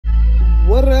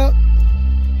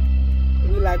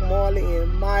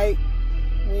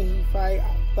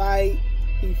fight.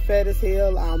 He fat as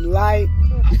hell. I'm light.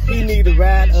 He need to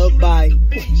ride a bike.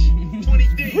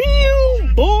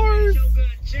 Real boys.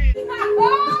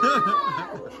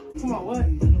 Come on, what?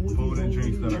 Food and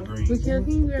drinks that are green. Look here,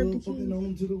 can you grab the key?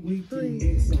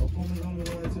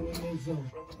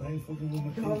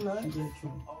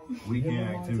 Weekend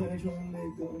activity.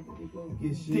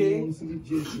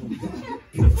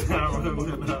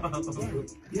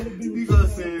 You gonna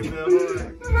say it now,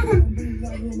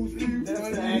 That's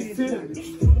the activity.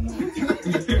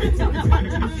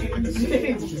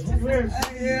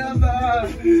 Yeah, nah.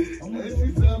 She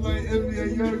sound like NBA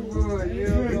Youngboy.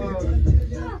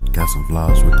 Yeah, Got some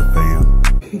vlogs with the fam.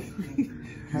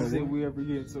 I said we ever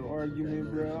get into an argument,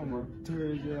 bro, I'm gonna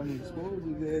turn it, I'm gonna expose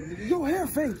his ass. Nigga, your hair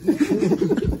fake.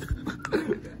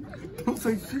 Don't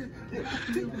say shit.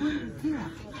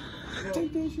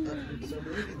 Take that shit out.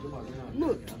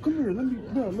 Look, come here, let me,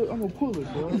 bro, look, I'm gonna pull it,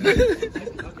 bro. If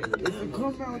it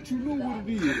come out, you know what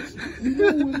it is. You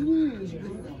know what it is,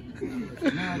 bro.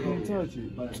 Nah, I can't touch it.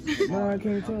 Nah, I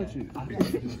can't touch it.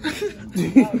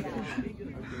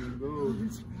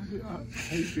 I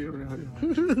hate being around here.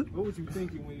 What was you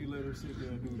thinking when you let her sit there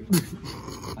and do that?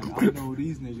 Like, I know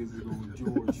these niggas is going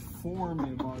George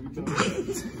Foreman, Bobby.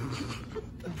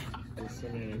 That's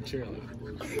saying Charlie.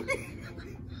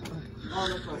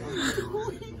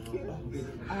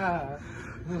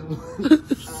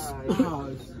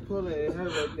 Pull it, her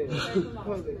right there.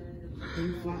 Pull it. Can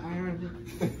you fly iron?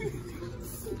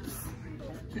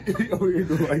 Oh, you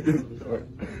go like this.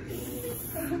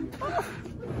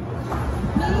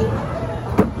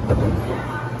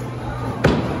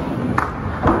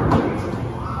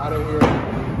 Out of here.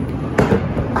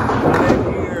 Out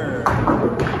of here.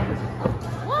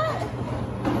 What?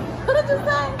 What did you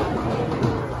say?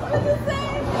 What did you say?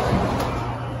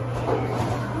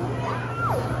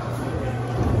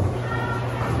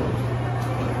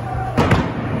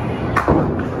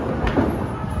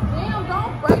 Damn,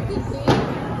 don't break this thing.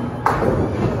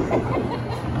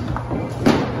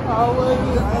 Oh, well,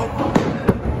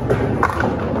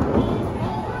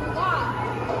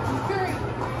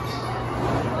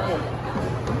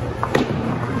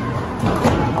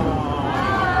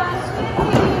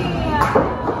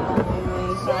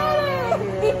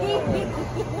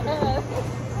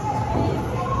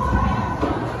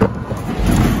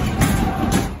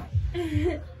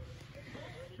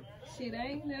 Shit, I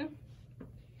ain't know.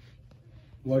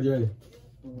 What, Jay?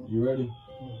 You ready?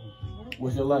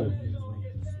 What's your letter?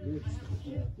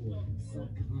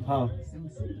 Huh?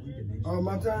 Oh,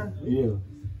 my turn? Yeah.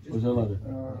 What's your letter?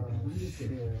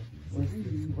 Shit. What's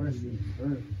the question?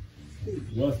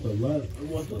 What's the letter?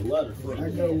 What's the letter for? I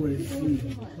go with C.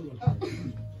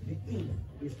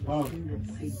 Huh?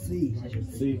 C.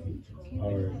 C.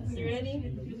 All right. You ready?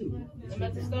 I'm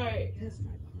about to start.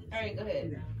 All right, go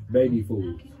ahead. Baby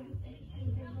food.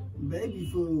 Baby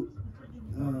food.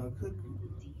 Cookie.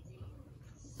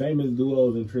 Famous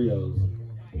duos and trios.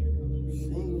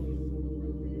 Sing.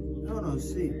 No,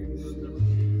 C.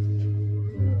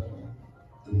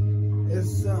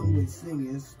 It's something with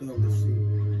singing. It's still with C.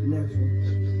 Next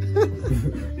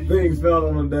one. Things found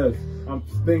on a desk.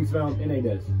 Things found in a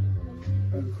desk.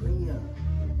 A crayon.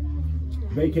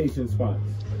 Vacation spots.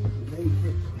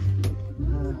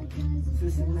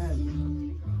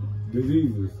 Cincinnati.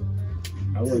 Diseases.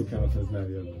 I wouldn't count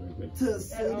Cincinnati as a vacation. To a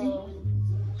city.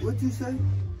 What you say?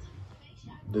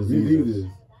 Diseases.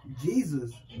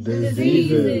 Jesus.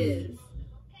 Diseases.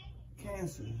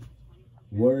 Cancer.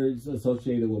 Words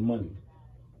associated with money.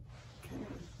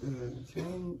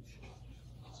 Change.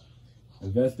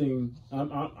 Investing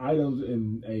items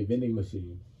in a vending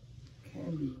machine.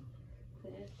 Candy.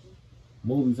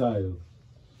 Movie title.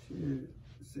 Shit.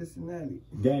 Cincinnati.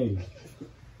 Game.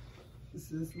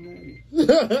 Cincinnati.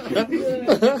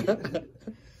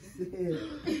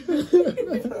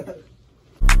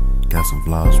 Got some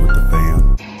vlogs with the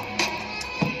fam.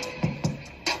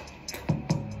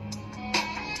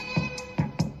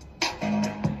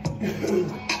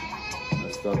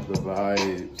 Messed up the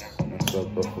vibes, messed up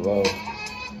the flow.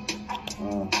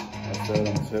 I said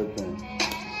I'm tipping.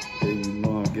 Yeah, you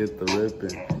know I'm get the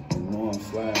ripping. You know I'm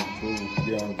sliding through.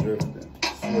 Yeah, I'm drifting,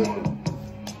 slipping.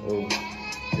 Oh,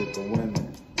 get the winning.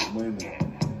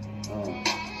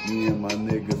 Me and my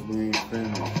niggas, we ain't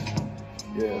finished.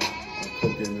 Yeah, I'm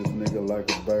cooking this nigga like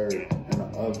a bird in the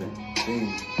oven.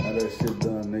 Now that shit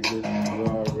done, nigga. You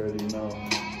already know.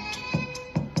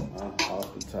 Off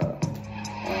the top.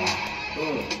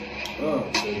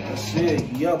 Shit,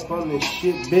 yup, I'm the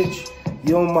shit, bitch.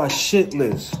 You on my shit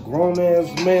list. Grown ass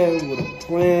man with a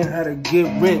plan how to get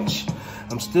rich.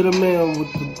 I'm still a man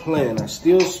with the plan. I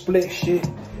still split shit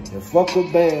And fuck a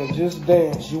band, just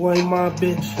dance. You ain't my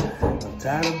bitch. I'm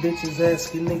tired of bitches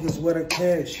asking niggas where the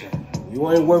cash at. You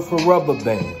ain't worth a rubber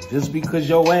band just because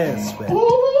your ass fat.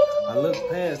 I look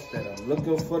past that. I'm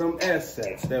looking for them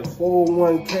assets. That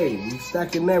 401k, we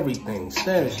stacking everything.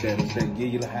 Stash that is that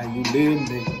give you how you live,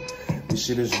 nigga. This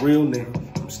shit is real,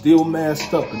 nigga. I'm still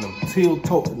masked up and I'm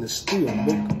teal-toting the steel,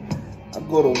 nigga. I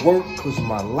go to work cause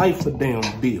my life a damn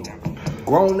bill.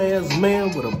 Grown-ass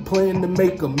man with a plan to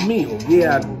make a meal.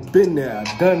 Yeah, I've been there,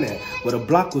 I've done that. But the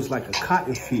block was like a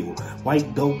cotton field.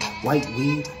 White dope, white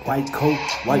weed, white coke,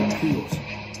 white pills.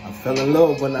 I fell in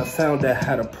love when I found out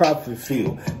how to profit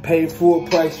feel. Paid full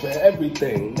price for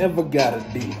everything, never got a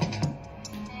deal.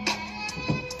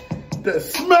 The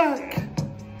smack!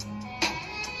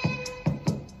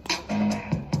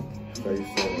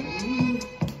 Freestyle.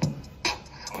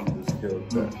 Just killed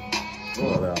that.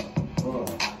 Blood out.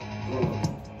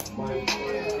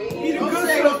 He the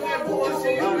good stuff.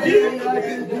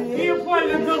 He a part of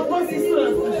the good pussy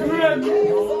sisters. You hear me?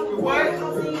 What?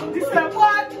 He said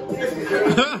what?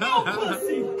 No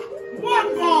pussy. One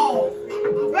ball.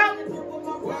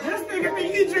 This nigga think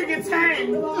he drinking Tang.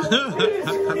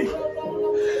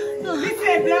 He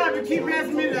said that but keep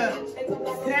asking me the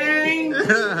Tang.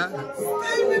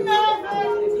 Steven over.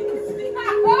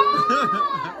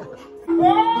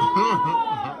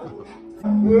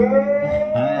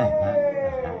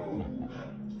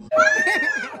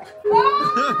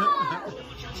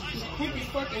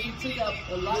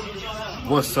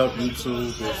 What's up, YouTube?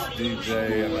 It's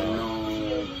DJ,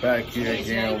 and back here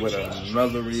again with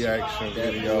another reaction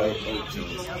video. Y'all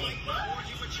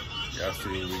see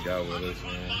what we got with us,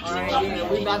 man. Alright,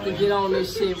 yeah, we about to get on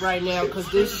this shit right now because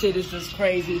this shit is just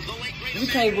crazy. You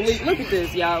can't believe. Look at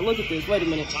this, y'all. Look at this. Wait a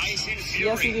minute.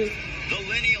 Y'all see this? The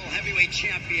lineal heavyweight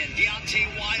champion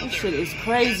Deontay Wilder. This shit is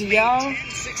crazy, y'all.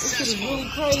 This shit is really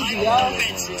crazy, y'all.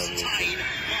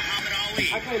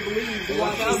 I can't believe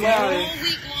Deontay Wilder.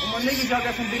 My niggas, y'all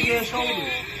got some big ass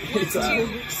shoulders.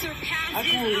 I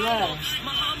can't lie.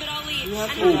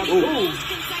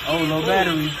 Oh, no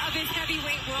battery.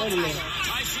 Wait a minute.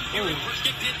 Fury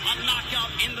predicted a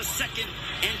knockout in the second,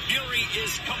 and Fury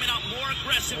is coming out more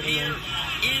aggressive here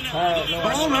in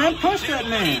Oh man, punch that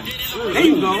man. There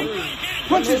you go.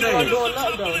 Punch his ass. Doing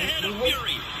nothing though.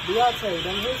 Deontay,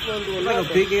 them hits weren't doing Like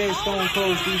nothing. a big ass Stone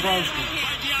Cold Steve Austin.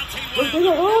 Look, they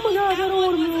go, oh my God, I don't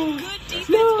want to move.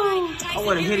 No. I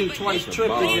would have hit him twice,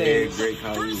 tripped his ass. Great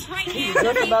Khali. He's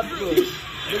just about to do it.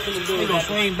 Listen to He this. gonna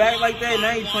swing back like that,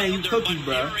 now he playing you cookie,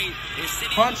 bro.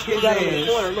 Punch He his got him in the ass.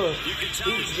 corner, look.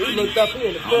 He looked up here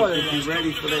in the I don't corner. think he's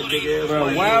ready for that big ass Bro,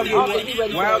 fight. Wild I don't think he ready get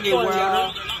for Wild that get corner, wilder.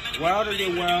 y'all. Wilder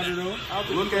get wilder though.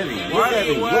 Look at him. Wild get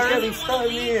Look at wilder. him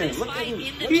stunning in. Look at him.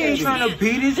 He ain't trying to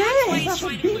beat his ass. He's not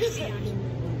gonna beat his ass.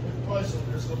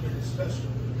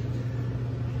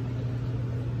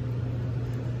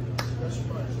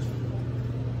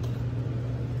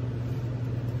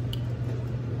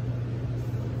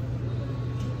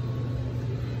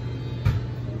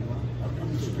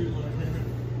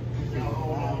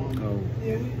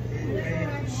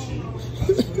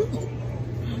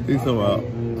 He's talking about,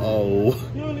 oh.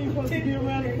 You don't even supposed to be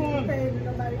around the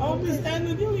corner. Oh, Miss Anna,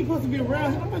 you don't even supposed to be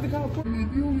around. I'm about to call the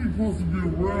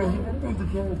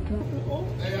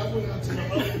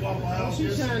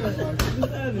She's trying to,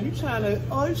 Miss Anna, you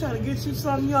trying to get you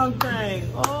some young thing.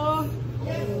 Oh,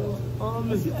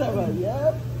 Miss Anna,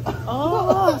 yeah.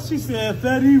 Oh, she said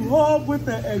Fatty Rob with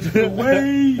the extra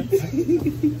weight.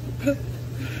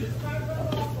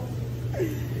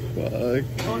 Fuck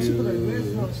Oh, she put her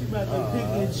lips on. She about to pick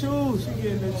and choose. She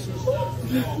getting that shit.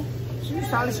 She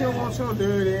probably still want your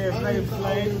dirty ass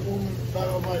play.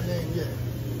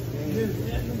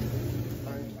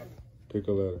 Pick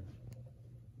a letter.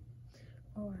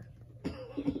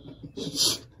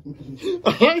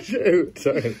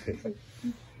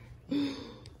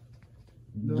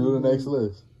 Do the next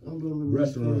list.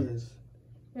 Restaurants.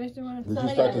 Restaurant. Did you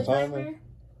start the timer?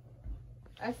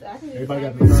 Everybody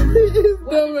got the timer.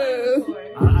 A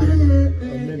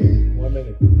minute. 1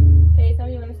 minute. Okay, so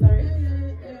you want to start?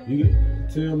 You can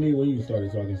tell me when you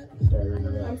started so I can start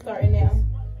ringing it I'm out. starting now.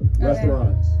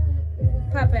 Restaurants.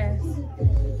 Popeyes.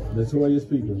 Latoya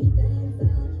Speaker.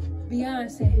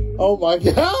 Beyonce. Oh my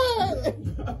God!